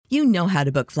You know how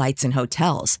to book flights and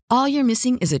hotels. All you're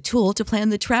missing is a tool to plan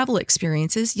the travel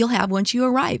experiences you'll have once you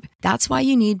arrive. That's why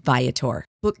you need Viator.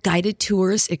 Book guided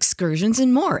tours, excursions,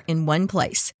 and more in one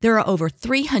place. There are over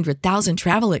 300,000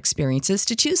 travel experiences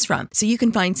to choose from, so you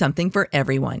can find something for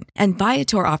everyone. And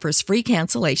Viator offers free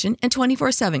cancellation and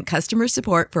 24/7 customer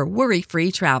support for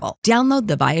worry-free travel. Download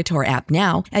the Viator app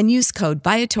now and use code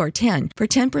Viator10 for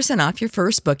 10% off your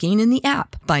first booking in the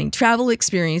app. Find travel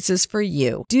experiences for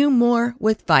you. Do more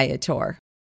with Viator.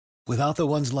 Without the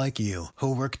ones like you,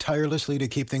 who work tirelessly to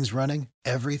keep things running,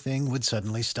 everything would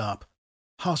suddenly stop.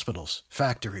 Hospitals,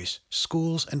 factories,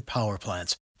 schools, and power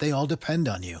plants, they all depend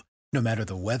on you. No matter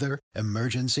the weather,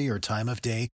 emergency, or time of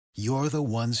day, you're the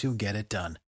ones who get it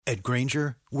done. At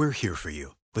Grainger, we're here for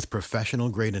you with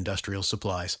professional-grade industrial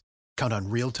supplies. Count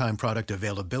on real-time product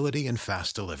availability and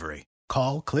fast delivery.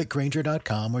 Call, click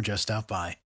Grainger.com, or just stop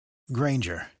by.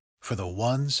 Grainger, for the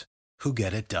ones who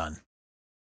get it done.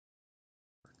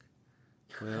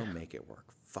 We'll make it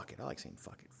work. Fuck it. I like saying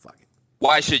fuck it. Fuck it.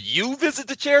 Why should you visit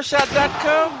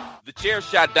thechairshot.com?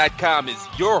 Thechairshot.com is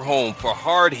your home for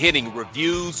hard-hitting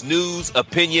reviews, news,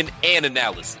 opinion, and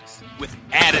analysis with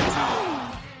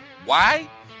attitude. Why?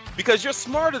 Because you're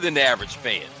smarter than the average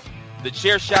fan.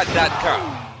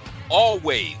 Thechairshot.com.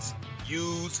 Always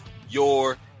use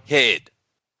your head.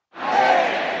 8,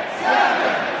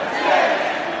 7,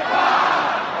 6,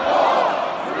 5,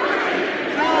 4,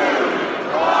 3,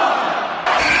 2, 1.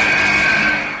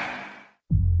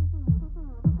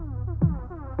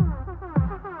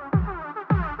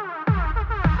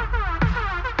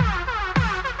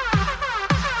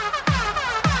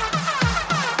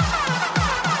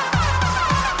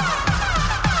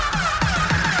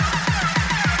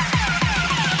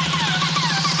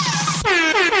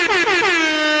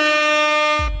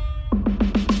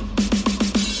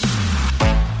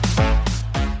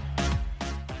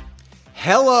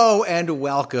 Hello and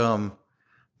welcome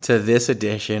to this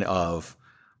edition of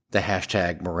the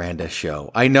hashtag Miranda Show.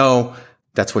 I know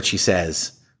that's what she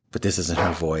says, but this isn't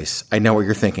her voice. I know what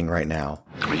you're thinking right now.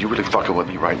 Are you really fucking with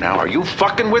me right now? Are you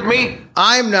fucking with me?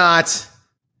 I'm not.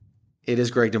 It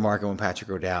is Greg DeMarco and Patrick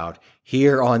O'Dowd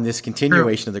here on this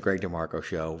continuation of the Greg DeMarco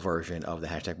Show version of the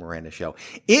hashtag Miranda Show.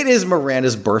 It is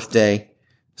Miranda's birthday.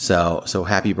 So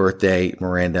happy birthday,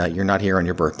 Miranda. You're not here on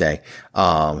your birthday. She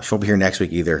won't be here next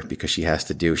week either because she's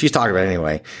talking about it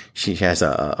anyway. She has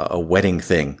a wedding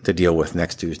thing to deal with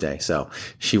next Tuesday. So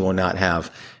she will not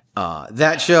have,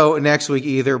 that show next week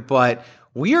either, but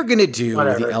we are going to do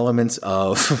the elements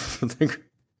of,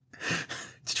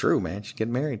 it's true, man. She's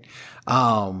getting married.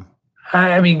 I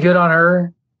mean, good on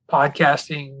her.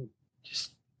 Podcasting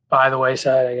just by the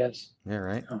wayside, I guess. Yeah,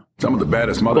 right. Some of the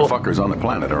baddest motherfuckers on the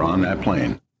planet are on that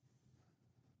plane.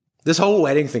 This whole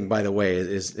wedding thing, by the way,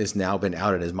 is now been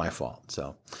outed as my fault.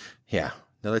 So, yeah,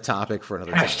 another topic for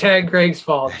another hashtag Greg's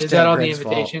fault. Is that on the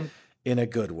invitation? In a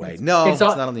good way. No, it's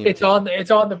not on the invitation. It's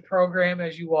on the program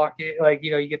as you walk in. Like,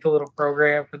 you get the little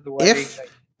program for the wedding.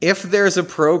 If there's a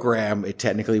program, it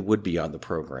technically would be on the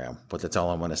program. But that's all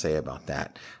I'm going to say about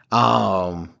that.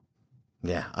 Yeah,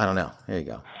 I don't know. There you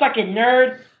go. Fucking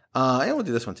nerd. And we'll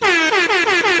do this one too.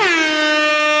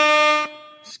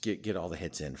 Just get all the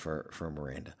hits in for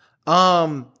Miranda.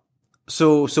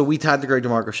 So we tied the Greg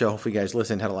DeMarco Show. Hopefully you guys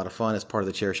listened, had a lot of fun as part of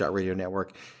the Chairshot Radio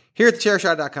Network here at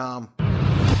thechairshot.com.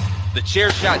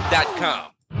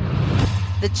 Thechairshot.com.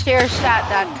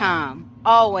 Thechairshot.com.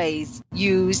 Always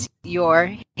use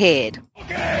your head. War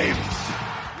games!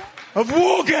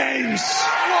 War games!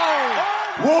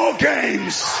 War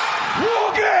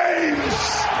games!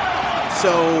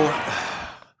 So,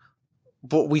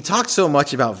 but we talked so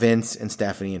much about Vince and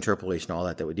Stephanie and Triple H and all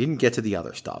that we didn't get to the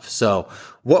other stuff. So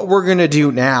what we're going to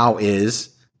do now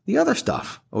is the other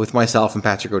stuff with myself and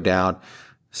Patrick O'Dowd.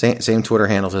 Same Twitter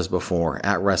handles as before,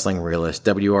 at Wrestling Realist,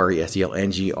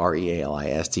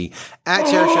 WRESTLNGREALIST, at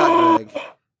Chairshot Greg.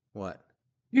 What?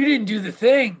 You didn't do the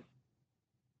thing.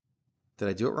 Did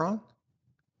I do it wrong?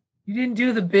 You didn't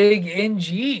do the big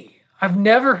NG. I've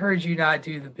never heard you not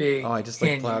do the big. Oh, I just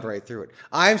plowed right through it.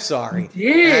 I'm sorry.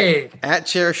 You did. At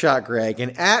Chairshot Greg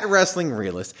and at Wrestling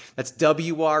Realist. That's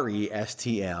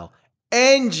WRESTLNGREALIST.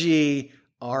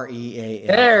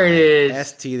 There it is.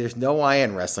 ST. There's no I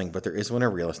in wrestling, but there is one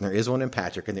in Realist, and there is one in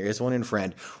Patrick, and there is one in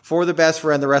Friend. For the best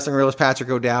friend, the Wrestling Realist, Patrick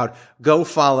O'Dowd. Go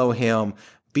follow him.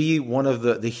 Be one of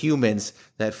the humans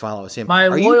that follows him. My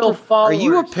loyal followers.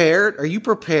 Are you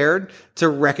prepared to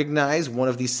recognize one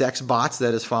of these sex bots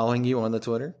that is following you on the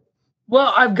Twitter?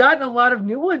 Well, I've gotten a lot of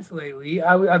new ones lately.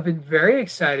 I've been very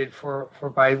excited for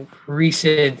my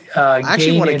recent I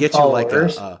actually want to get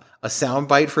followers. you like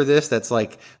soundbite for this that's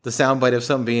like the soundbite of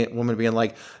some woman being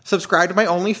like, subscribe to my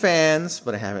OnlyFans,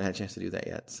 but I haven't had a chance to do that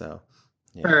yet. So,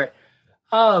 yeah. All right.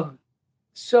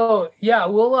 So yeah,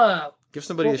 we'll give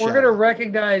somebody a shout. We're gonna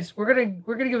recognize. We're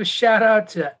gonna give a shout out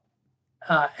to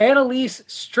Annalise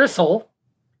Strissel.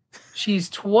 She's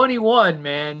 21,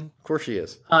 man. Of course she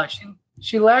is.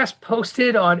 She last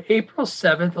posted on April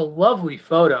 7th a lovely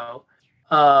photo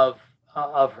of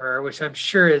her, which I'm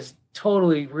sure is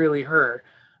totally really her.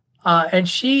 And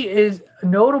she is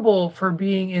notable for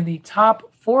being in the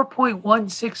top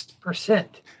 4.16%.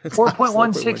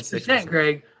 4.16%,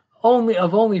 Greg, only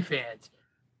of OnlyFans.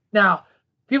 Now,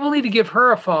 people need to give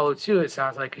her a follow too, it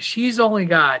sounds like, because she's only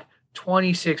got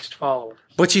 26 followers.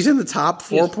 But she's in the top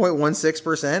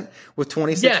 4.16% with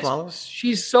 26 followers?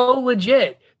 She's so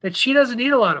legit that she doesn't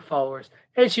need a lot of followers.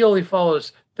 And she only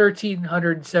follows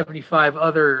 1,375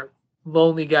 other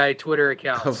lonely guy Twitter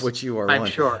accounts. Of which you are I'm one.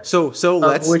 sure. So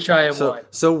let's... which I am one.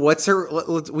 So what's her...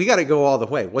 We got to go all the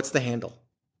way. What's the handle?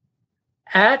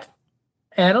 At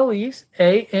Annalise,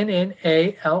 Annalise,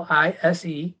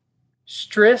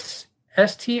 Striss,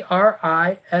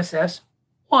 Striss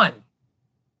 1.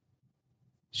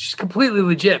 She's completely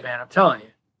legit, man. I'm telling you.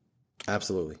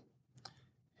 Absolutely.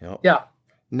 Yep. Yeah.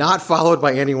 Not followed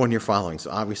by anyone you're following.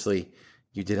 So obviously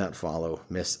you did not follow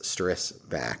Miss Striss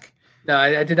back. No,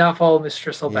 I did not follow Miss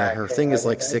Strissel back. Her thing is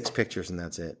like 6 pictures and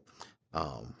that's it.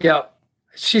 Yeah.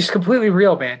 She's completely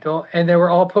real, man. And they were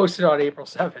all posted on April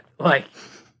 7th. Like,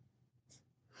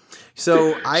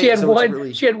 so she had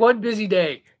one busy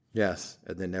day. Yes.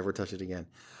 And then never touch it again.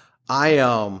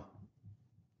 I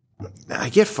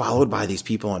get followed by these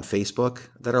people on Facebook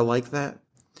that are like that.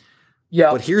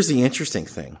 Yeah. But here's the interesting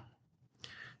thing.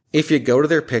 If you go to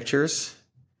their pictures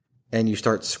and you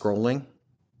start scrolling,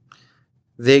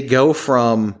 they go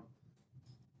from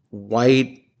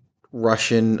white,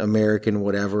 Russian, American,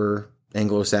 whatever,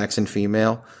 Anglo-Saxon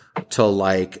female to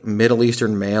like Middle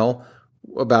Eastern male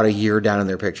about a year down in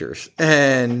their pictures.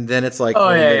 And then it's like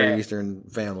Middle Eastern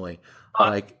family.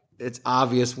 Like it's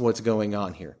obvious what's going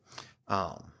on here.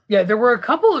 Yeah, there were a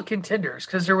couple of contenders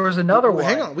because there was another one.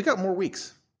 Hang on, we got more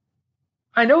weeks.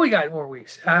 I know we got more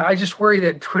weeks. I just worry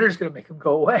that Twitter's going to make them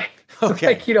go away. Okay.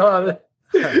 Like,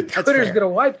 Twitter's going to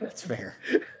wipe it. That's fair.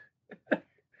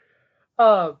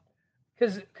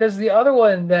 Because the other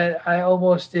one that I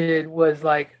almost did was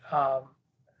like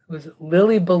was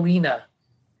Lily Bellina,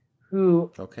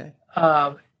 who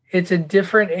it's a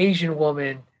different Asian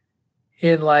woman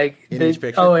in like in each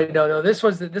picture. Oh wait, no, this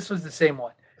was the same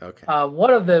one. Okay.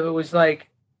 One of them, it was like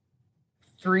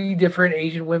 3 different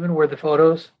Asian women were the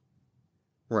photos.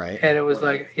 Right. And it was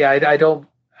like, yeah,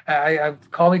 I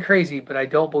call me crazy, but I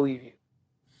don't believe you.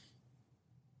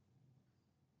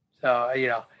 So,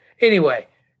 anyway,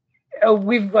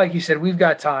 like you said, we've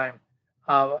got time.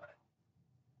 Love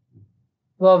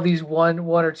these one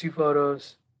or two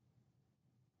photos.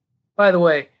 By the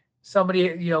way, somebody,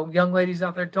 young ladies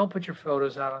out there, don't put your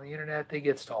photos out on the internet. They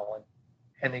get stolen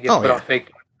and they get put on fake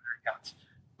accounts.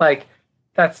 Like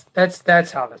that's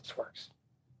how this works.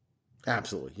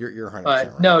 Absolutely. You're 100%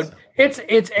 right. No, it's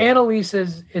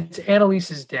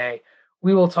Annalise's day.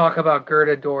 We will talk about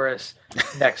Gerda Doris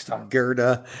next time.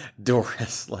 Gerda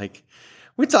Doris. Like,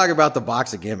 we talk about the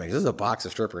box of gimmicks. This is a box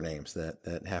of stripper names that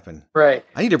happen. Right.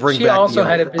 I need to bring she back. Also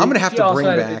had a busy, I'm going to have to bring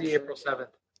back. A busy April 7th.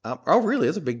 Oh, really?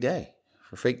 It's a big day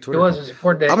for fake Twitter. It was an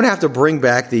important day. I'm going to have to bring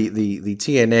back the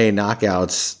TNA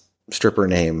Knockouts stripper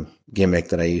name gimmick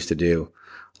that I used to do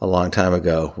a long time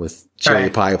ago with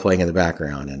Cherry Pie playing in the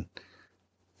background. And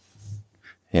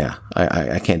yeah,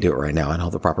 I can't do it right now. I don't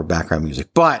have the proper background music,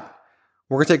 but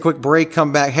we're going to take a quick break,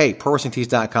 come back. Hey,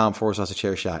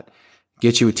 ProWrestlingTees.com/a-chair-shot.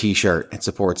 Get you a t-shirt. It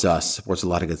supports us, supports a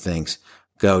lot of good things.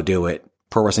 Go do it.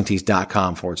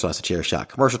 ProWrestlingTees.com/a-chair-shot.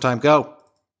 Commercial time, go.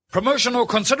 Promotional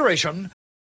consideration.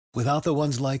 Without the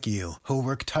ones like you, who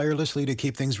work tirelessly to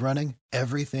keep things running,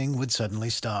 everything would suddenly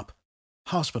stop.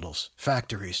 Hospitals,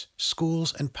 factories,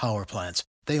 schools, and power plants,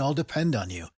 they all depend on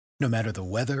you. No matter the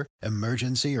weather,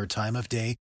 emergency, or time of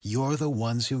day, you're the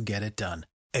ones who get it done.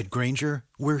 At Grainger,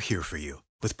 we're here for you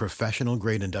with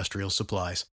professional-grade industrial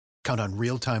supplies. Count on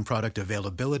real-time product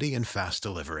availability and fast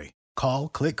delivery. Call,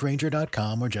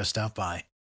 clickgrainger.com, or just stop by.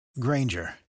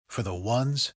 Grainger, for the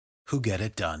ones who get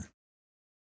it done.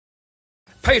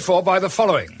 Paid for by the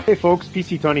following. Hey folks,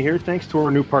 PC Tony here. Thanks to our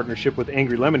new partnership with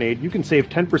Angry Lemonade, you can save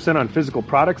 10% on physical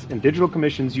products and digital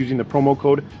commissions using the promo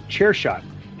code ChairShot.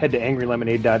 Head to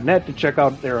angrylemonade.net to check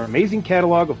out their amazing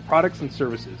catalog of products and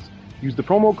services. Use the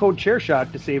promo code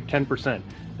ChairShot to save 10%.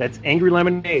 That's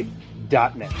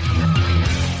angrylemonade.net.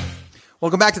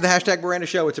 Welcome back to the Hashtag Miranda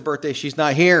Show. It's a birthday. She's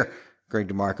not here. Greg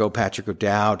DeMarco, Patrick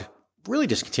O'Dowd. really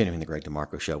just continuing the Greg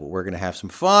DeMarco show, but we're going to have some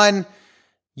fun.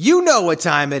 You know what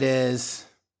time it is.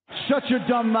 Shut your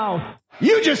dumb mouth.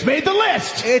 You just made the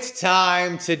list. It's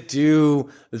time to do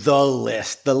the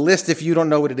list. The list, if you don't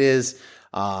know what it is,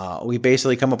 we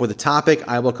basically come up with a topic.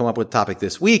 I will come up with a topic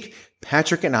this week.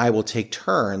 Patrick and I will take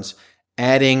turns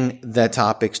adding the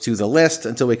topics to the list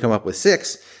until we come up with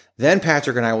 6. Then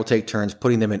Patrick and I will take turns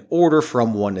putting them in order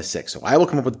from 1 to 6. So I will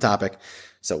come up with the topic.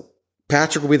 So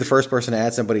Patrick will be the first person to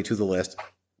add somebody to the list.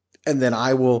 And then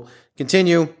I will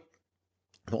continue.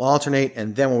 We'll alternate.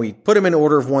 And then when we put them in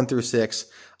order of 1 through 6,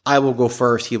 I will go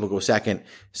first. He will go second,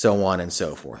 so on and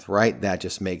so forth, right? That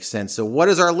just makes sense. So what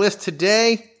is our list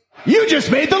today? You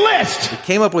just made the list. We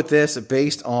came up with this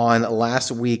based on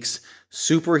last week's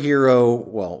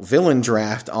villain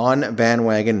draft on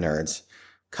Bandwagon Nerds.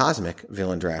 Cosmic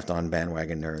villain draft on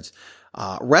Bandwagon Nerds.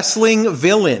 Wrestling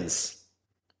villains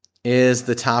is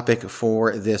the topic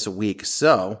for this week.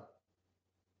 So,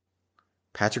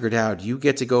 Patrick O'Dowd, you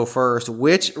get to go first.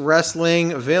 Which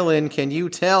wrestling villain can you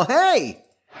tell? Hey,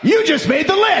 you just made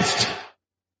the list.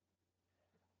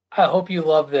 I hope you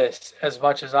love this as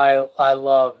much as I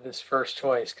love this first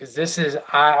choice, because this is,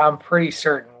 I'm pretty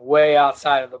certain, way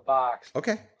outside of the box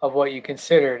of what you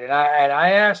considered. And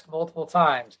I asked multiple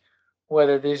times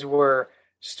whether these were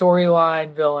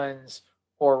storyline villains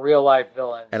or real life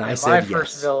villains. And I my said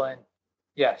first villain,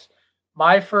 yes.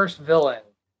 My first villain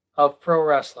of pro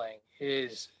wrestling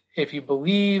is, if you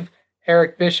believe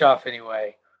Eric Bischoff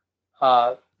anyway,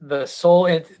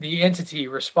 the entity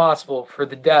responsible for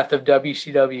the death of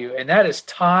WCW, and that is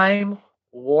Time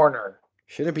Warner.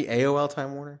 Should it be AOL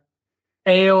Time Warner?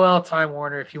 AOL Time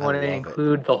Warner, if you want to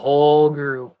include the whole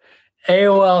group.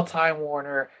 AOL Time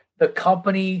Warner, the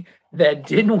company that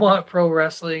didn't want pro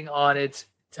wrestling on its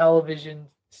television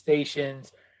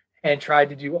stations and tried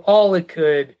to do all it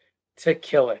could to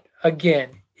kill it. Again,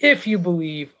 if you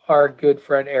believe our good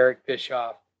friend Eric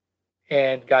Bischoff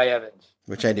and Guy Evans.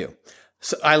 Which I do.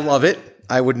 So I love it.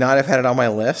 I would not have had it on my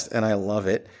list, and I love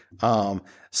it.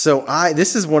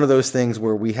 This is one of those things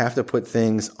where we have to put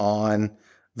things on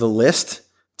the list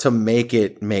to make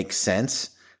it make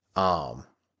sense. And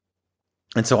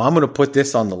so I'm going to put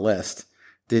this on the list.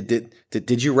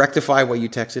 Did you rectify what you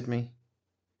texted me?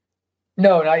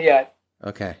 No, not yet.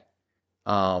 Okay.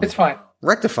 It's fine.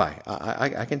 Rectify.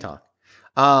 I can talk.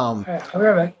 I'll be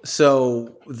right back.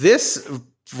 So this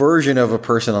version of a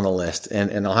person on the list,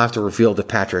 and I'll have to reveal to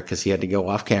Patrick because he had to go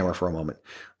off camera for a moment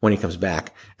when he comes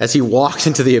back, as he walks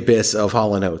into the abyss of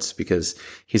Hall & Oates, because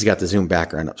he's got the Zoom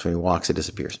background up. So when he walks, it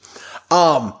disappears.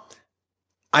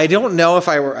 I don't know if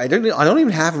I don't even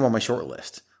have him on my short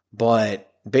list,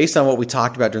 but based on what we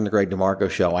talked about during the Greg DeMarco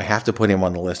show, I have to put him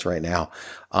on the list right now.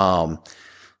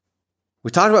 We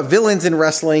talked about villains in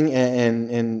wrestling,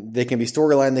 and they can be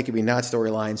storyline, they can be not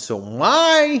storyline. So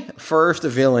my first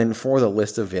villain for the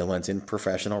list of villains in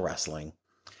professional wrestling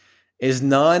is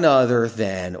none other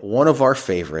than one of our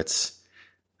favorites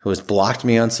who has blocked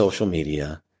me on social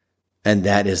media, and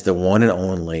that is the one and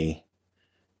only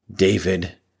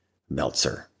David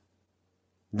Meltzer.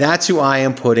 That's who I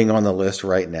am putting on the list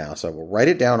right now. So I will write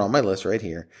it down on my list right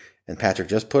here. And Patrick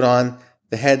just put on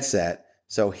the headset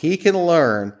so he can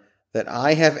learn that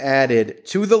I have added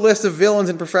to the list of villains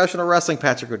in professional wrestling,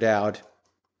 Patrick O'Dowd,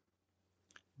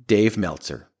 Dave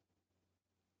Meltzer.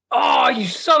 Oh, you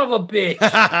son of a bitch.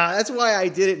 That's why I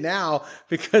did it now,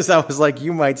 because I was like,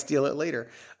 you might steal it later.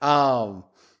 I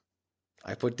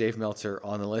put Dave Meltzer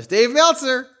on the list. Dave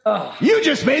Meltzer! You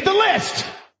just made the list!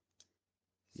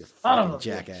 You fucking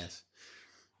jackass.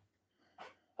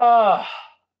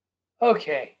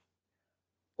 Okay.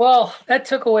 Well, that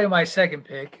took away my second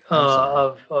pick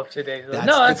of today's.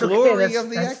 That's the glory okay. of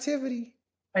the activity.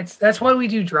 That's why we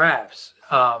do drafts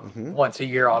once a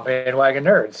year on Bandwagon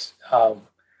Nerds,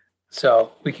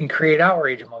 so we can create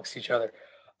outrage amongst each other.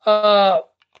 I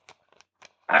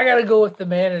got to go with the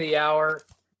man of the hour.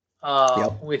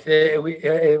 Within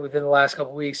the last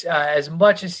couple of weeks, as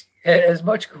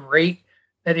much great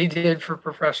that he did for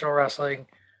professional wrestling,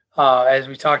 as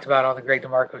we talked about on the Greg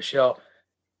DeMarco show.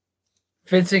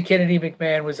 Vincent Kennedy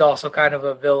McMahon was also kind of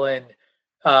a villain,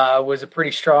 was a pretty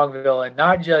strong villain,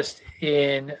 not just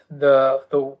in the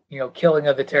killing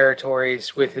of the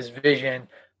territories with his vision,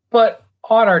 but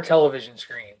on our television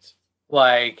screens.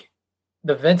 Like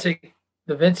the Vince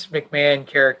McMahon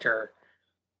character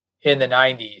in the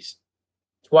 90s.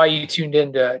 It's why you tuned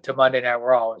into Monday Night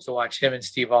Raw, was to watch him and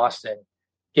Steve Austin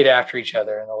get after each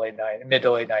other in the mid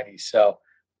to late 90s. So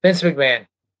Vince McMahon.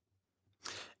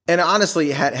 And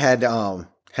honestly, had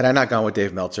I not gone with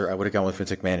Dave Meltzer, I would have gone with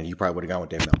Vince McMahon, and you probably would have gone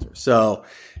with Dave Meltzer. So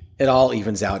it all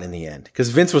evens out in the end because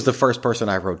Vince was the first person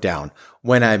I wrote down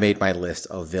when I made my list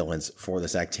of villains for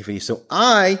this activity. So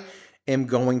I am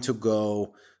going to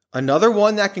go another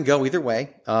one that can go either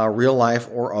way, real life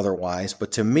or otherwise.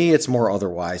 But to me, it's more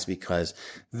otherwise because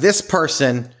this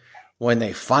person, when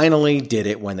they finally did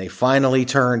it, when they finally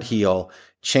turned heel,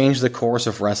 changed the course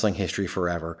of wrestling history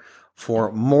forever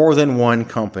for more than one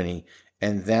company.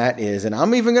 And that is, and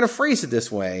I'm even going to phrase it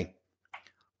this way,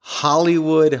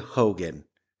 Hollywood Hogan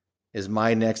is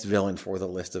my next villain for the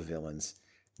list of villains.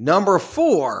 Number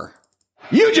 4.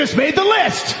 You just made the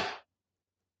list.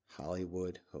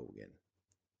 Hollywood Hogan.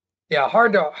 Yeah,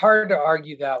 hard to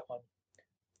argue that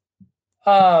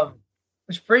one.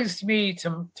 Which brings me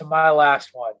to my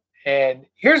last one. And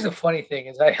here's the funny thing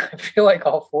is I feel like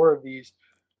all 4 of these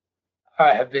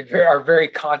are very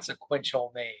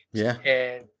consequential names. Yeah.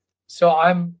 And so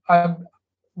I'm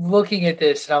looking at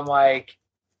this and I'm like,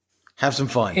 have some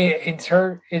fun. In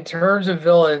terms of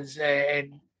villains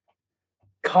and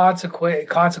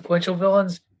consequential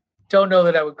villains, don't know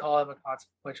that I would call him a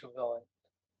consequential villain,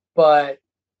 but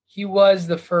he was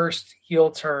the first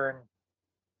heel turn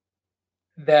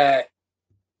that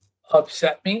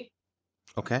upset me.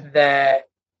 Okay. That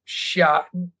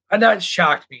not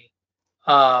shocked me,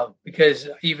 because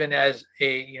even as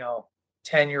a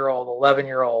 10-year-old,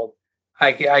 11-year-old,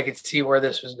 I could see where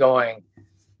this was going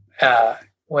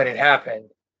when it happened.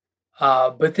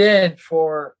 But then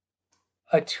for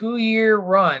a 2-year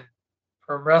run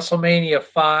from WrestleMania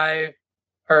 5,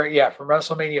 from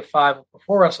WrestleMania 5,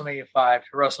 before WrestleMania 5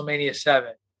 to WrestleMania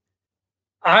 7,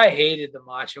 I hated the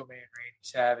Macho Man Randy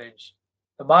Savage.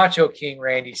 The Macho King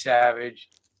Randy Savage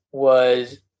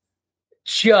was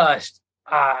just,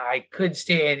 I couldn't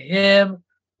stand him.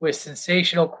 With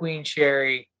Sensational Queen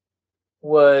Cherry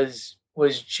was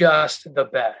just the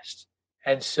best.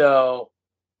 And so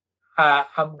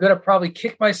I'm going to probably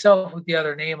kick myself with the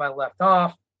other name I left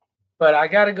off, but I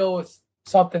got to go with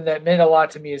something that meant a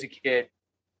lot to me as a kid.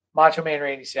 Macho Man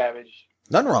Randy Savage.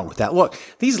 Nothing wrong with that. Look,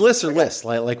 these lists are lists.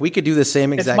 Like we could do the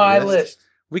same exact it's my list.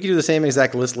 We could do the same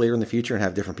exact list later in the future and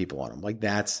have different people on them. Like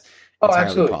that's entirely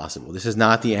absolutely possible. This is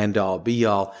not the end all be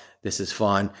all. This is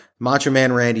fun. Macho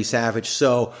Man Randy Savage.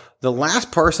 So the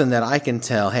last person that I can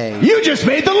tell, hey, you just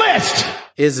made the list,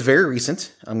 is very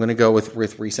recent. I'm going to go with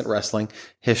recent wrestling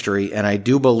history. And I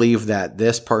do believe that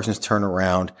this person's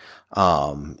turnaround,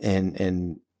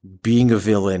 and being a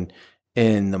villain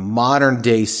in the modern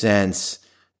day sense,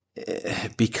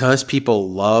 because people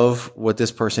love what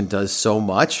this person does so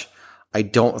much, I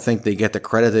don't think they get the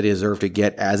credit they deserve to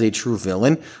get as a true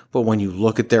villain. But when you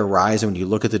look at their rise and when you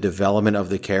look at the development of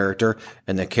the character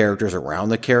and the characters around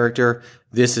the character,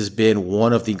 this has been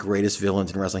one of the greatest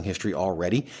villains in wrestling history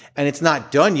already. And it's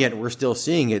not done yet. We're still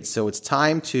seeing it. So it's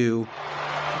time to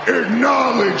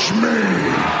acknowledge me.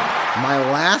 My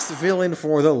last villain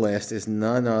for the list is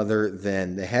none other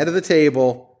than the head of the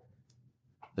table,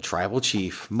 the tribal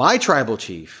chief, my tribal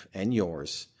chief and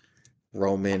yours,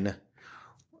 Roman.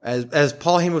 As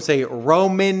Paul Heyman would say,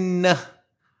 Roman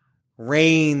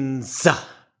Reigns.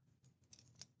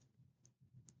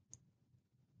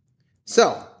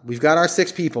 So, we've got our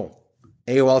 6 people.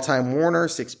 AOL Time Warner,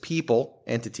 6 people,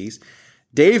 entities.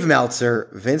 Dave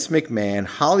Meltzer, Vince McMahon,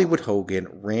 Hollywood Hogan,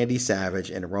 Randy Savage,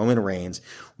 and Roman Reigns.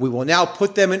 We will now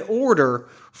put them in order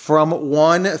from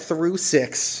 1 through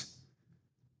 6.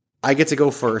 I get to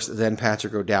go first, then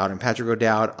Patrick O'Dowd. And Patrick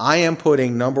O'Dowd, I am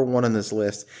putting number 1 on this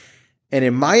list. And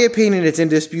in my opinion, it's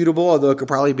indisputable, although it could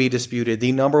probably be disputed.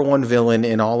 The number 1 villain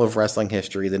in all of wrestling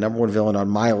history, the number 1 villain on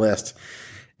my list,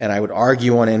 and I would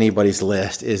argue on anybody's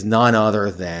list, is none other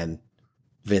than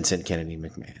Vincent Kennedy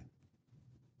McMahon.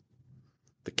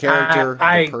 The character,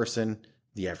 the person,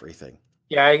 the everything.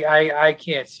 Yeah, I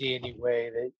can't see any way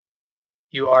that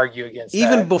you argue against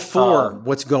Even that. before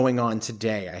what's going on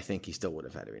today, I think he still would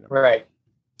have had to be number 1. Right.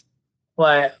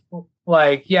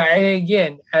 Yeah, and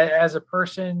again, as a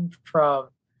person from,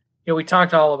 we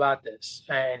talked all about this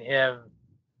and him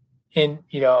in,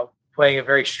 playing a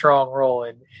very strong role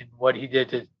in what he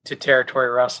did to territory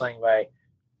wrestling by,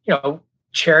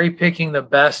 cherry picking the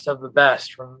best of the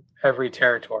best from every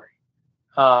territory.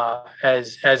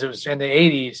 As it was in the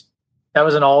 80s, that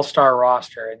was an all-star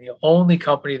roster and the only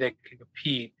company that could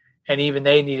compete, and even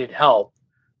they needed help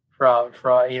from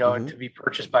to be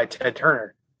purchased by Ted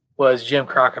Turner, was Jim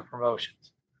Crockett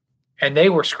Promotions, and they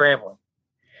were scrambling,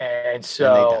 and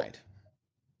so and they died.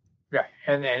 Right,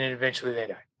 and eventually they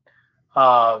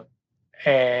died,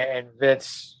 and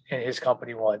Vince and his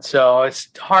company won. So it's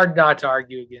hard not to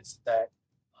argue against that.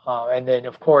 And then,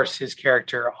 of course, his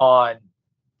character on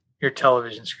your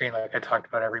television screen, like I talked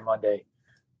about every Monday,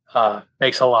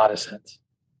 makes a lot of sense.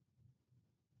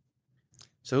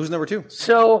 So who's number 2?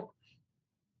 So,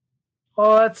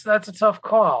 well, that's a tough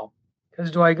call.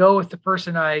 Because do I go with the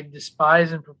person I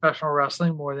despise in professional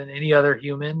wrestling more than any other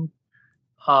human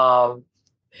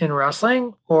in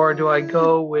wrestling? Or do I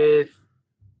go with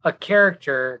a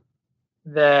character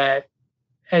that,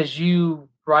 as you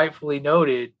rightfully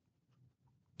noted,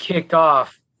 kicked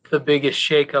off the biggest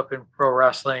shakeup in pro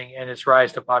wrestling and its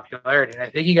rise to popularity? And I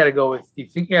think you got to go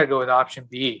with option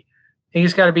B. I think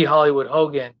it's got to be Hollywood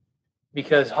Hogan,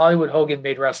 because Hollywood Hogan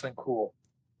made wrestling cool.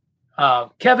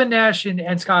 Kevin Nash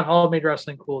and Scott Hall made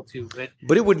wrestling cool too,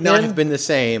 but it would not have been the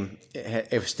same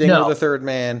if Sting were the third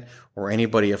man, or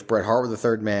anybody. If Bret Hart were the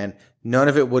third man, none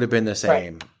of it would have been the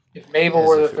same. Right. If Mabel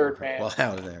were the third man, well,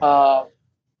 that was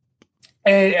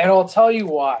there. And I'll tell you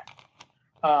why.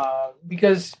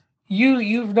 Because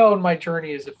you've known my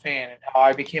journey as a fan and how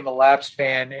I became a lapsed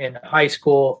fan in high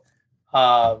school.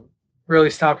 Really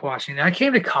stopped watching. I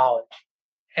came to college,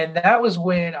 and that was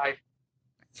when I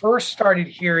first started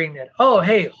hearing that, oh,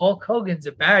 hey, Hulk Hogan's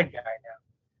a bad guy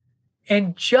now.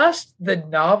 And just the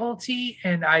novelty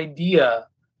and idea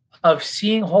of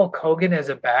seeing Hulk Hogan as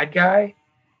a bad guy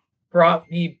brought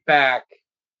me back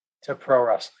to pro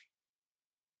wrestling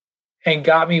and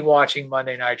got me watching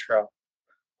Monday Nitro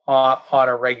on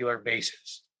a regular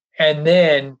basis. And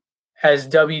then as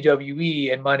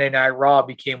WWE and Monday Night Raw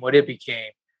became what it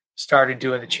became, started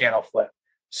doing the channel flip.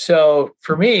 So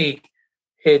for me,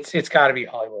 it's got to be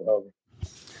Hollywood Hogan.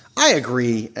 I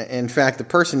agree. In fact,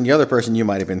 the other person you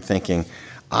might have been thinking,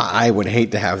 I would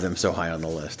hate to have them so high on the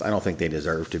list. I don't think they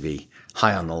deserve to be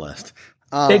high on the list.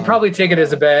 They'd probably take it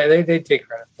as a bad. They'd take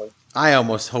credit for it. I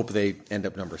almost hope they end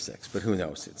up number 6, but who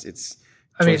knows? It's.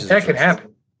 I mean, that could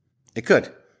happen. It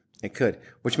could.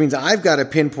 Which means I've got to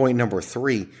pinpoint number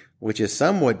 3, which is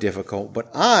somewhat difficult.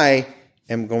 But I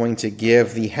am going to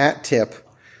give the hat tip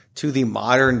to the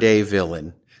modern day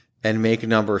villain and make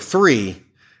number 3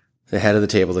 the head of the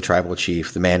table, the tribal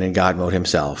chief, the man in God mode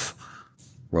himself,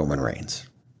 Roman Reigns.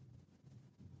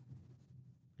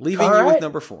 Leaving you with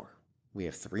number 4. We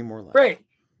have 3 more left. Great.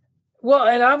 Well,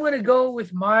 and I'm going to go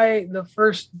with the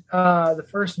first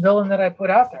villain that I put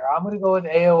out there. I'm going to go with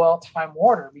AOL Time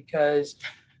Warner, because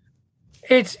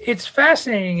it's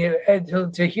fascinating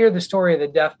to hear the story of the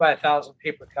death by 1,000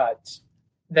 paper cuts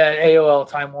that AOL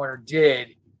Time Warner did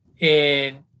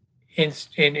in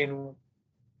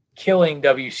killing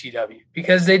WCW,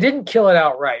 because they didn't kill it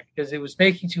outright because it was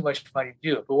making too much money to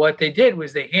do it. But what they did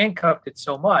was they handcuffed it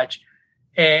so much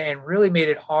and really made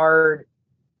it hard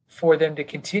for them to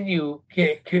continue.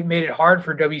 It made it hard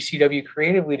for WCW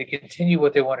creatively to continue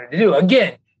what they wanted to do.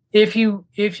 Again, if you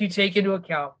take into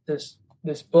account this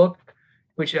book,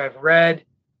 which I've read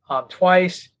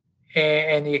twice,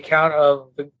 and the account of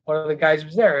one of the guys who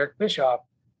was there, Eric Bischoff,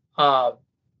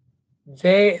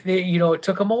 they it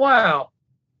took them a while,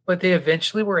 but they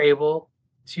eventually were able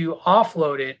to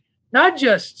offload it, not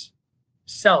just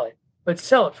sell it, but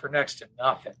sell it for next to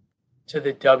nothing to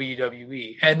the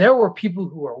WWE. And there were people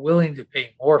who were willing to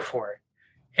pay more for it.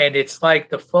 And it's like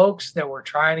the folks that were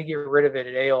trying to get rid of it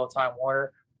at AOL Time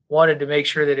Warner wanted to make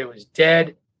sure that it was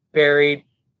dead, buried,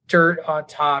 dirt on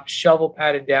top, shovel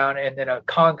patted down, and then a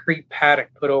concrete paddock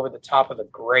put over the top of the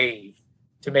grave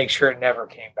to make sure it never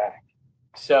came back.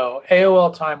 So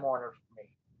AOL Time Warner for me.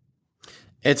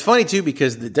 It's funny too,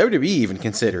 because the WWE even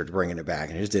considered bringing it back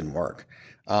and it just didn't work.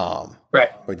 Right.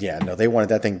 But yeah, no, they wanted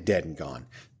that thing dead and gone.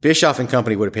 Bischoff and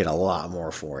company would have paid a lot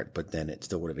more for it, but then it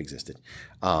still would have existed.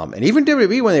 And even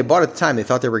WWE, when they bought it at the time, they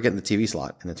thought they were getting the TV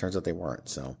slot, and it turns out they weren't.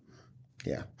 So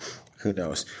yeah, who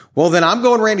knows? Well, then I'm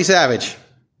going Randy Savage.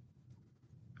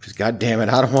 Because God damn it,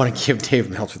 I don't want to give Dave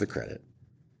Meltzer the credit.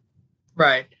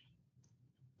 Right.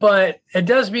 But it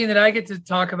does mean that I get to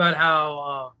talk about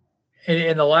how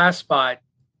in the last spot,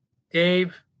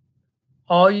 Dave,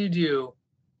 all you do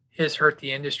is hurt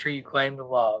the industry you claim to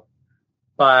love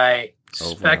by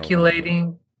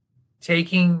speculating,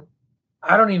 taking,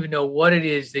 I don't even know what it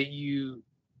is that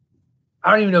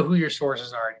I don't even know who your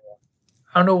sources are anymore.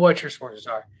 I don't know what your sources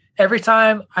are. Every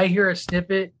time I hear a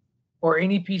snippet or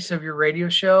any piece of your radio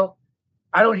show,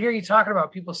 I don't hear you talking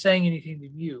about people saying anything to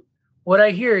you. What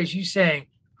I hear is you saying,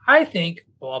 I think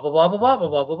blah, blah, blah, blah, blah, blah,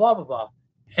 blah, blah, blah, blah,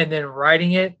 and then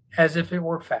writing it as if it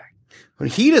were fact. When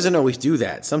he doesn't always do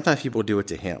that. Sometimes people do it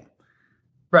to him.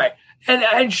 Right.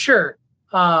 And sure.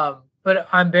 But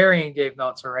I'm burying Dave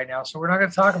Meltzer right now, so we're not going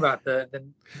to talk about the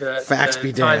facts the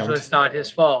be times damned. when it's not his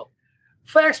fault.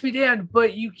 Facts be damned,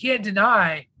 but you can't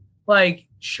deny, like,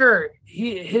 sure,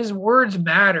 his words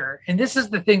matter, and this is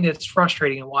the thing that's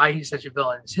frustrating and why he's such a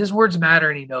villain. Is his words matter,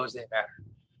 and he knows they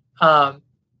matter,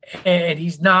 and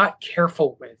he's not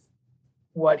careful with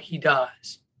what he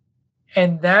does,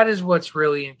 And that is what's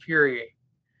really infuriating.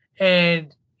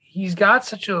 And he's got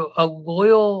such a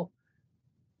loyal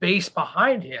base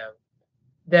behind him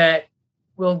that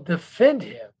will defend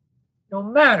him no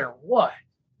matter what.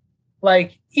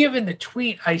 Like, even the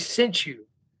tweet I sent you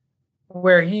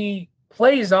where he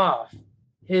plays off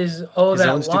his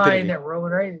that line that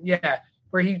Roman Reigns,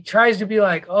 where he tries to be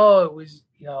like, oh, it was,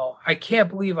 I can't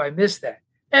believe I missed that.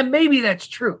 And maybe that's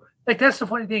true. Like, that's the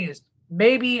funny thing is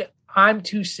maybe I'm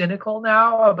too cynical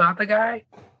now about the guy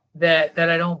that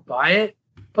I don't buy it.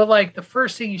 But like, the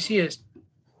first thing you see is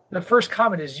the first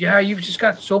comment is, yeah, you've just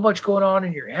got so much going on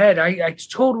in your head. It's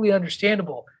totally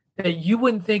understandable that you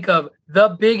wouldn't think of the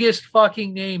biggest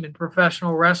fucking name in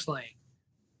professional wrestling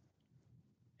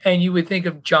and you would think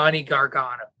of Johnny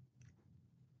Gargano.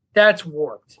 That's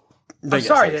warped. I'm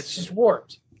sorry, that's just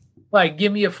warped. Like,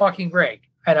 give me a fucking break.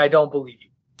 And I don't believe you.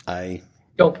 I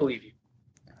don't believe you.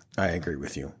 I agree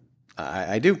with you.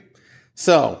 I do.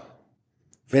 So,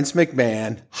 Vince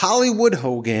McMahon, Hollywood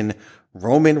Hogan,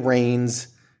 Roman Reigns,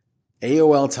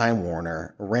 AOL Time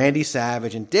Warner, Randy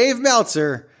Savage, and Dave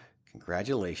Meltzer.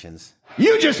 Congratulations.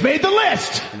 You just made the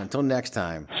list. And until next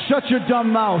time. Shut your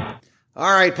dumb mouth.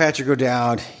 All right, Patrick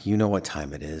O'Dowd, you know what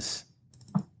time it is.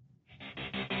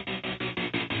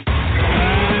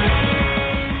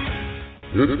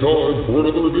 It's time for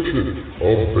another edition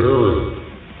of Baron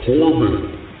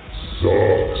Corbin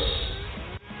Sucks.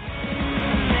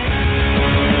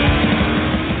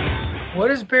 What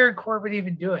is Baron Corbin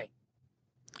even doing?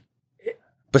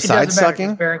 Besides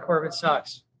sucking? Baron Corbin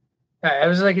sucks. I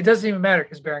was like, it doesn't even matter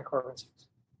because Baron Corbin sucks.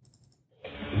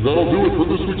 That'll do it for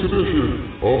this week's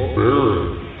edition of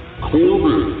Baron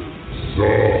Corbin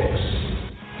Sucks.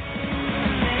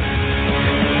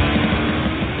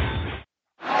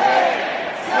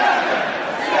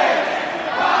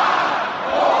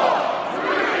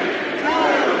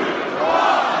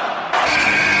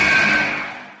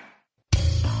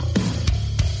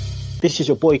 This is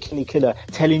your boy Kenny Killer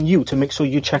telling you to make sure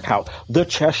you check out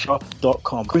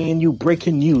thechairshot.com, bringing you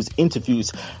breaking news,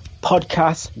 interviews,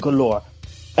 podcasts galore,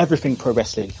 everything pro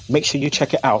wrestling. Make sure you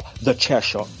check it out,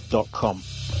 thechairshot.com.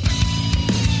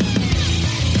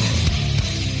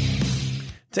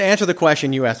 To answer the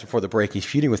question you asked before the break, he's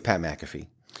feuding with Pat McAfee.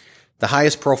 The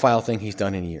highest profile thing he's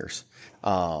done in years.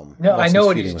 No, I know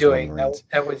what he's doing.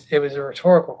 It was a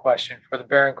rhetorical question for the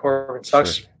Baron Corbin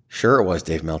sucks. Sure it was,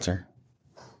 Dave Meltzer.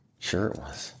 Sure it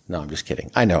was. No, I'm just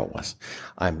kidding. I know it was.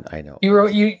 I know.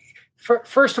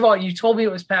 First of all, you told me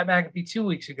it was Pat McAfee 2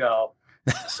 weeks ago.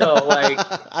 So like,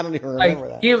 I don't even remember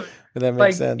that. But that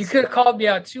makes sense. You could have called me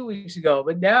out 2 weeks ago,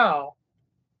 but now,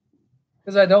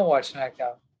 because I don't watch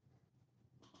SmackDown.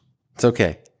 It's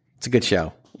okay. It's a good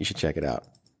show. You should check it out.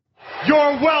 You're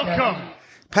welcome.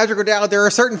 Patrick O'Dowd, there are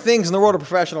certain things in the world of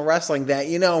professional wrestling that,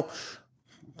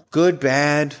 good,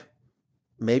 bad,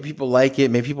 maybe people like it,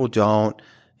 maybe people don't.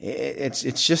 It's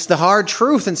just the hard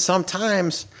truth, and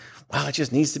sometimes, it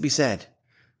just needs to be said.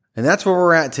 And that's where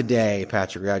we're at today,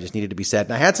 Patrick. It just needed to be said.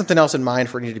 And I had something else in mind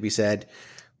for it needed to be said.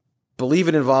 Believe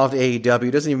it involved AEW.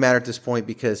 It doesn't even matter at this point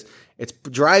because it's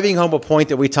driving home a point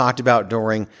that we talked about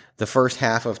during the first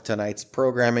half of tonight's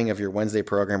programming of your Wednesday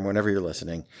program, whenever you're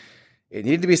listening. It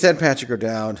needed to be said, Patrick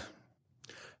O'Dowd.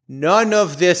 None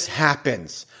of this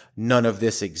happens. None of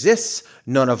this exists.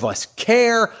 None of us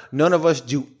care. None of us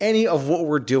do any of what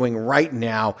we're doing right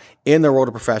now in the world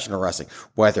of professional wrestling.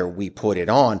 Whether we put it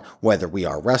on, whether we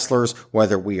are wrestlers,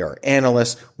 whether we are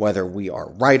analysts, whether we are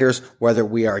writers, whether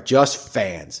we are just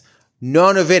fans.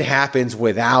 None of it happens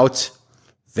without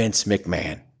Vince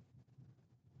McMahon.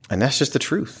 And that's just the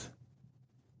truth.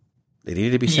 It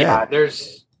needed to be said.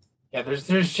 There's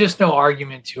just no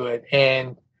argument to it.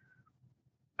 And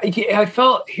I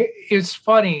felt it was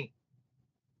funny.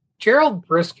 Gerald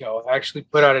Briscoe actually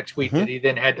put out a tweet that he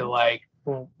then had to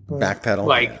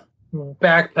backpedal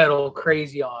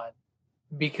crazy on,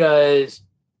 because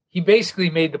he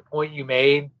basically made the point you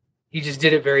made. He just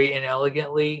did it very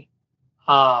inelegantly.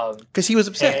 Because he was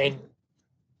upset.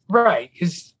 Right.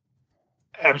 Because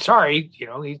I'm sorry,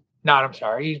 I'm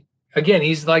sorry. Again,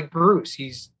 he's like Bruce.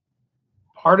 He's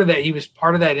part of that. He was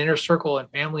part of that inner circle and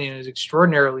family and is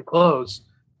extraordinarily close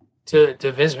to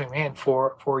Vince McMahon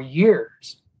for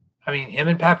years. I mean, him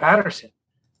and Pat Patterson.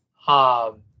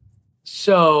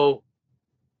 So,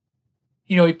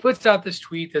 he puts out this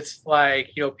tweet that's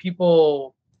like,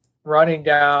 people running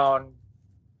down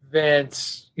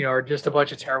Vince, are just a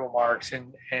bunch of terrible marks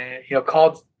and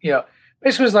called,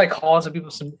 basically was like calling some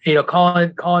people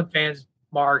calling fans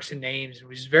marks and names, and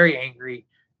was very angry.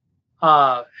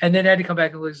 And then had to come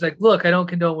back and was like, look, I don't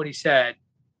condone what he said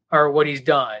or what he's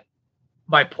done.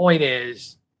 My point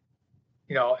is,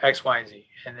 X, Y, and Z.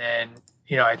 And then,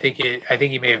 I think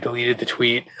he may have deleted the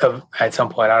tweet at some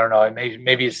point. I don't know.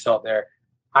 Maybe it's still there.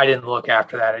 I didn't look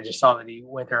after that. I just saw that he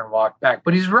went there and walked back.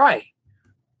 But he's right.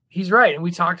 He's right. And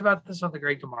we talked about this on the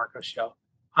Greg DeMarco show.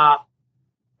 I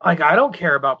don't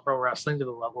care about pro wrestling to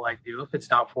the level I do if it's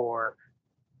not for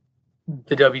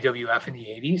the WWF in the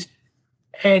 80s.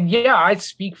 And yeah, I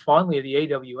speak fondly of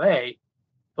the AWA,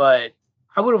 but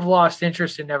I would have lost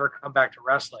interest and never come back to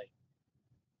wrestling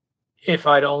if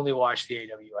I'd only watched the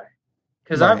AWA.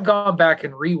 Because right. I've gone back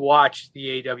and rewatched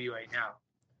the AWA now.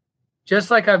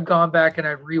 Just like I've gone back and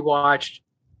I've rewatched,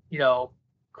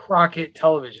 Crockett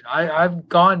Television. I've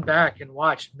gone back and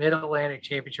watched Mid-Atlantic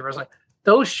Championship Wrestling.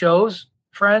 Those shows,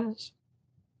 friends,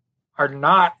 are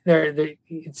not there.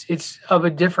 It's of a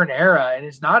different era, and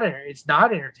it's not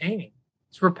entertaining.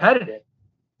 It's repetitive.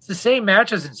 It's the same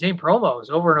matches and same promos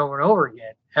over and over and over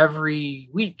again every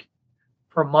week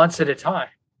for months at a time.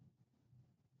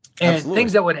 And Absolutely.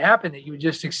 Things that would happen that you would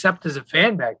just accept as a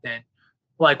fan back then,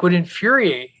 would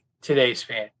infuriate today's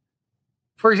fan.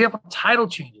 For example, title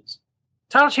changes.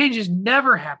 Title changes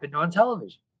never happened on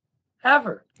television.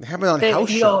 Ever. They happened on house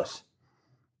shows.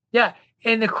 Yeah.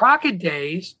 In the Crockett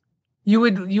days, you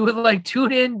would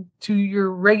tune in to your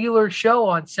regular show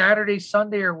on Saturday,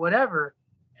 Sunday, or whatever,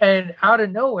 and out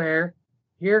of nowhere,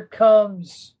 here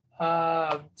comes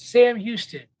Sam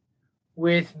Houston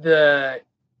with the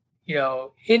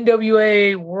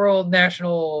NWA World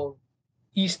National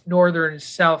East, Northern,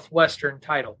 Southwestern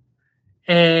title,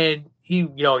 and he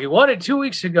won it 2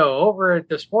 weeks ago over at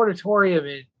the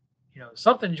Sportatorium in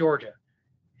something Georgia,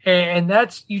 and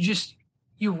that's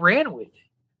you ran with it.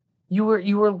 You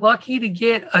were lucky to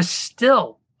get a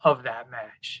still of that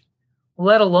match,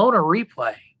 let alone a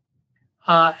replay.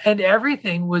 And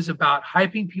everything was about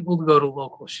hyping people to go to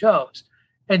local shows.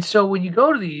 And so when you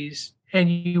go to these and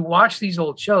you watch these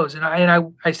old shows, and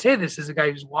I say this as a guy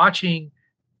who's watching,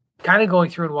 kind of going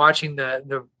through and watching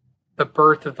the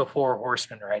birth of the Four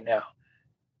Horsemen right now.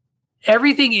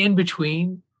 Everything in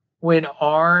between when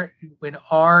Arn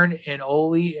and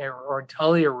Ole or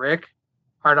Tully or Rick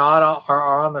are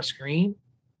on the screen,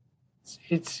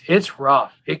 it's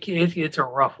rough. It's a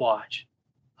rough watch.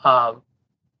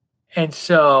 And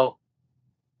so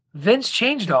Vince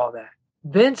changed all that.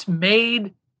 Vince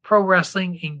made pro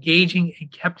wrestling engaging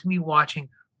and kept me watching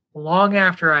long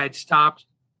after I had stopped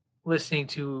listening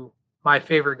to my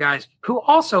favorite guys, who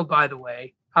also, by the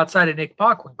way, outside of Nick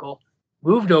Bockwinkel,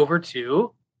 moved over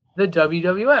to the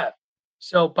WWF.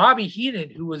 So Bobby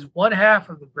Heenan, who was one half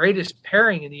of the greatest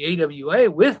pairing in the AWA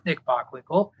with Nick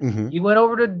Bockwinkel, mm-hmm. he went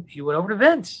over to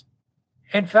Vince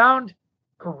and found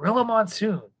Gorilla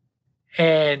Monsoon.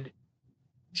 And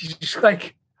she's just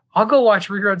I'll go watch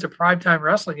reruns of Primetime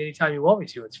Wrestling anytime you want me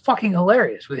to. It's fucking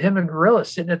hilarious with him and Gorilla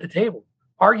sitting at the table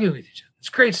arguing with each other. It's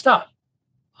great stuff.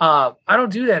 I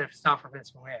don't do that if it's not for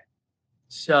Vince McMahon.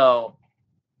 So,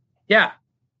 yeah,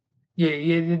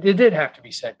 it did have to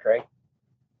be said, Craig.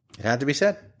 It had to be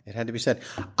said. It had to be said.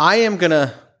 I am going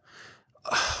to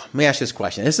let me ask you this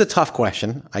question. This is a tough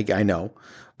question. I know,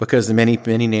 because many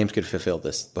names could fulfill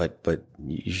this, but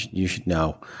you should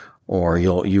know, or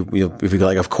you'll if you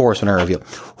go of course, when I reveal,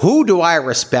 who do I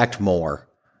respect more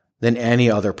than any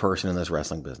other person in this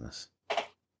wrestling business?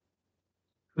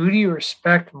 Who do you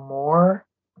respect more?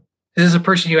 Is this a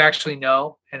person you actually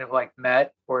know and have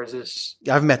met, or is this?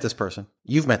 I've met this person.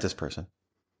 You've met this person.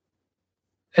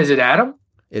 Is it Adam?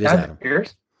 It is Adam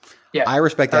Pierce. Yeah, I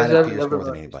respect Adam Pierce more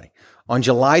than anybody. On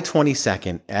July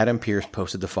 22nd, Adam Pierce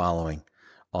posted the following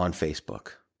on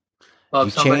Facebook.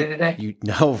 Love somebody today?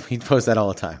 No, he posts that all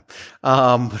the time.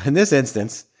 But in this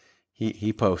instance,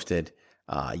 he posted,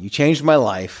 "You changed my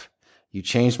life. You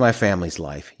changed my family's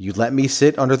life. You let me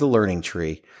sit under the learning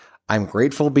tree. I'm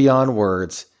grateful beyond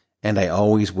words, and I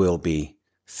always will be.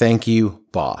 Thank you,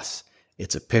 boss."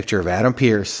 It's a picture of Adam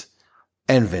Pierce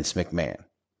and Vince McMahon.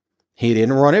 He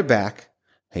didn't run it back.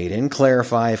 He didn't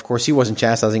clarify. Of course, he wasn't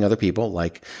chastising other people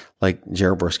like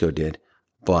Jared Briscoe did,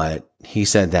 but he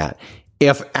said that.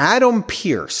 If Adam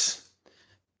Pierce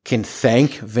can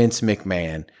thank Vince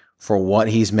McMahon for what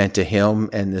he's meant to him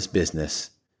and this business,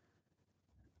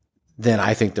 then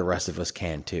I think the rest of us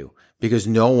can too. Because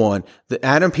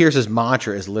Adam Pierce's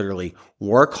mantra is literally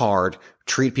work hard,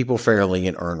 treat people fairly,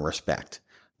 and earn respect.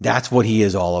 That's what he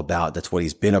is all about. That's what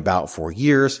he's been about for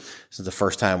years. Since the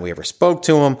first time we ever spoke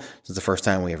to him, since the first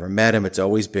time we ever met him, it's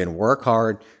always been work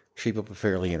hard, treat people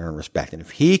fairly, and earn respect. And if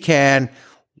he can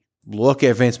look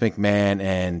at Vince McMahon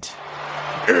and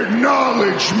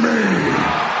acknowledge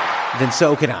me, then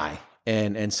so can I.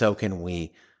 And so can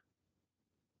we.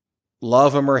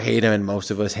 Love him or hate him, and most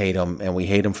of us hate him, and we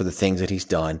hate him for the things that he's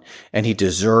done. And he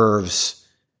deserves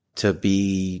to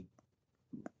be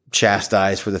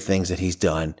chastised for the things that he's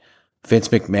done. Vince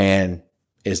McMahon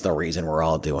is the reason we're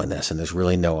all doing this, and there's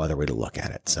really no other way to look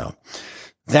at it. So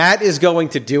that is going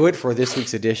to do it for this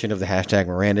week's edition of the Hashtag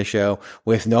Miranda Show,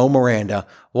 with no Miranda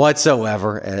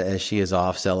whatsoever, as she is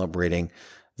off celebrating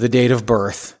the date of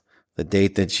birth, the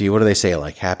date that she, what do they say,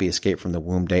 like happy escape from the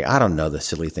womb day? I don't know the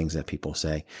silly things that people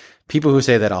say. People who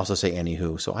say that also say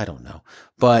anywho, so I don't know.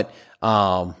 But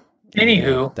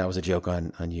anywho, that was a joke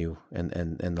on you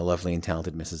and the lovely and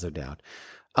talented Mrs. O'Dowd.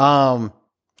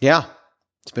 Yeah,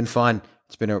 it's been fun.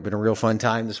 It's been a real fun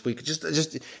time this week. Just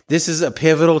this is a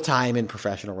pivotal time in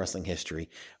professional wrestling history.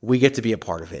 We get to be a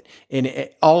part of it. And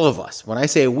all of us, when I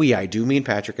say we, I do mean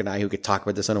Patrick and I, who get to talk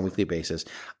about this on a weekly basis.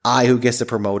 I, who gets to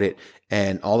promote it,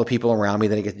 and all the people around me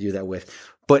that I get to do that with.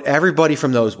 But everybody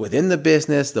from those within the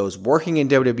business, those working in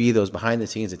WWE, those behind the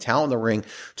scenes, the talent in the ring,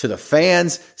 to the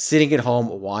fans sitting at home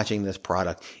watching this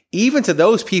product, even to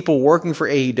those people working for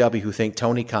AEW who think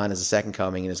Tony Khan is the second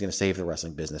coming and is going to save the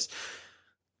wrestling business.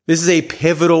 This is a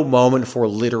pivotal moment for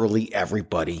literally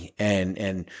everybody,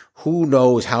 and who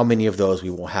knows how many of those we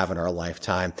will have in our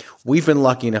lifetime. We've been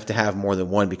lucky enough to have more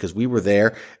than one, because we were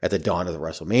there at the dawn of the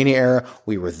WrestleMania era.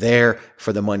 We were there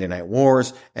for the Monday Night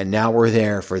Wars, and now we're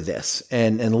there for this.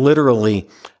 And literally,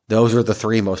 those are the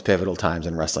three most pivotal times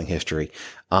in wrestling history.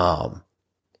 And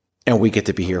we get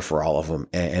to be here for all of them.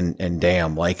 And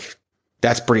damn, like,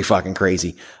 that's pretty fucking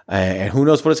crazy. And who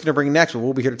knows what it's going to bring next, but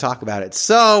we'll be here to talk about it.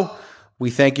 So we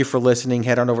thank you for listening.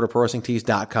 Head on over to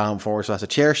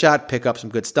ProWrestlingTees.com/a-chair-shot. Pick up some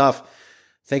good stuff.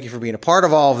 Thank you for being a part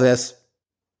of all of this.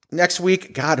 Next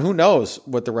week, God, who knows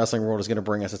what the wrestling world is going to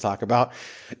bring us to talk about.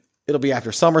 It'll be after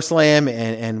SummerSlam,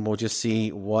 and we'll just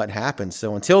see what happens.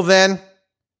 So until then,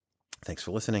 thanks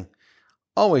for listening.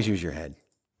 Always use your head.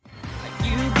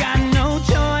 You got no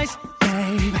choice,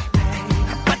 babe,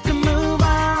 but to move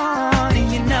on.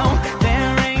 And you know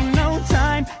there ain't no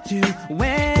time to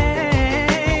wait.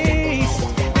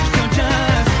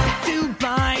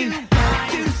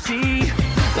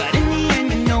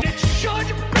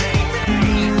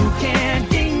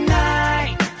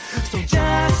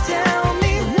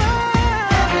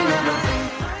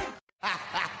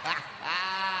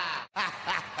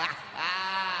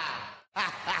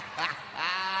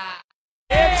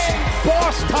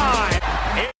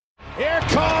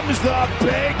 The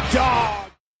big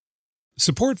dog.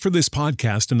 Support for this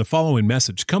podcast and the following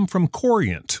message come from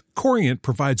Corient. Corient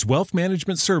provides wealth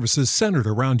management services centered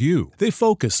around you. They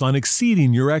focus on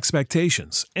exceeding your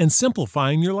expectations and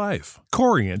simplifying your life.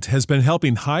 Corient has been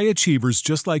helping high achievers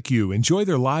just like you enjoy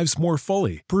their lives more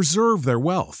fully, preserve their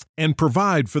wealth, and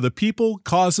provide for the people,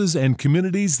 causes, and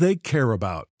communities they care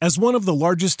about. As one of the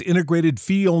largest integrated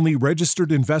fee-only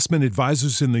registered investment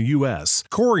advisors in the U.S.,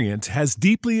 Corient has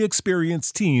deeply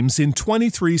experienced teams in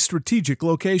 23 strategic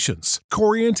locations.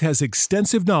 Corient has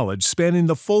extensive knowledge spanning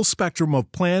the full spectrum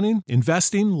of planning,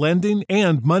 investing, lending,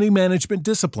 and money management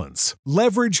disciplines.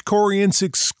 Leverage Corient's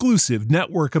exclusive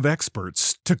network of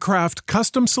experts to craft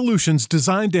custom solutions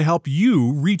designed to help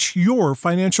you reach your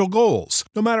financial goals,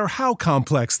 no matter how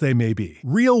complex they may be.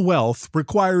 Real wealth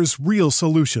requires real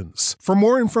solutions. For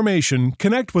more information,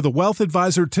 connect with a wealth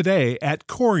advisor today at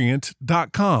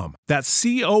Corient.com. That's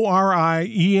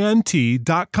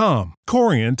Corient.com.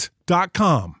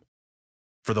 Corient.com.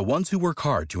 For the ones who work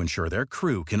hard to ensure their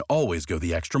crew can always go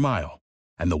the extra mile,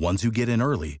 and the ones who get in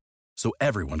early so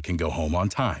everyone can go home on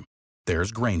time,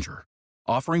 there's Grainger,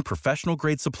 offering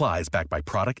professional-grade supplies backed by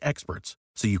product experts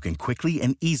so you can quickly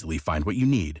and easily find what you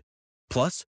need.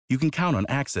 Plus, you can count on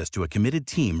access to a committed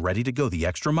team ready to go the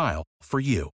extra mile for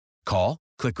you. Call,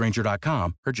 click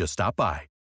Grainger.com, or just stop by.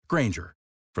 Grainger,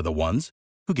 for the ones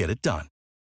who get it done.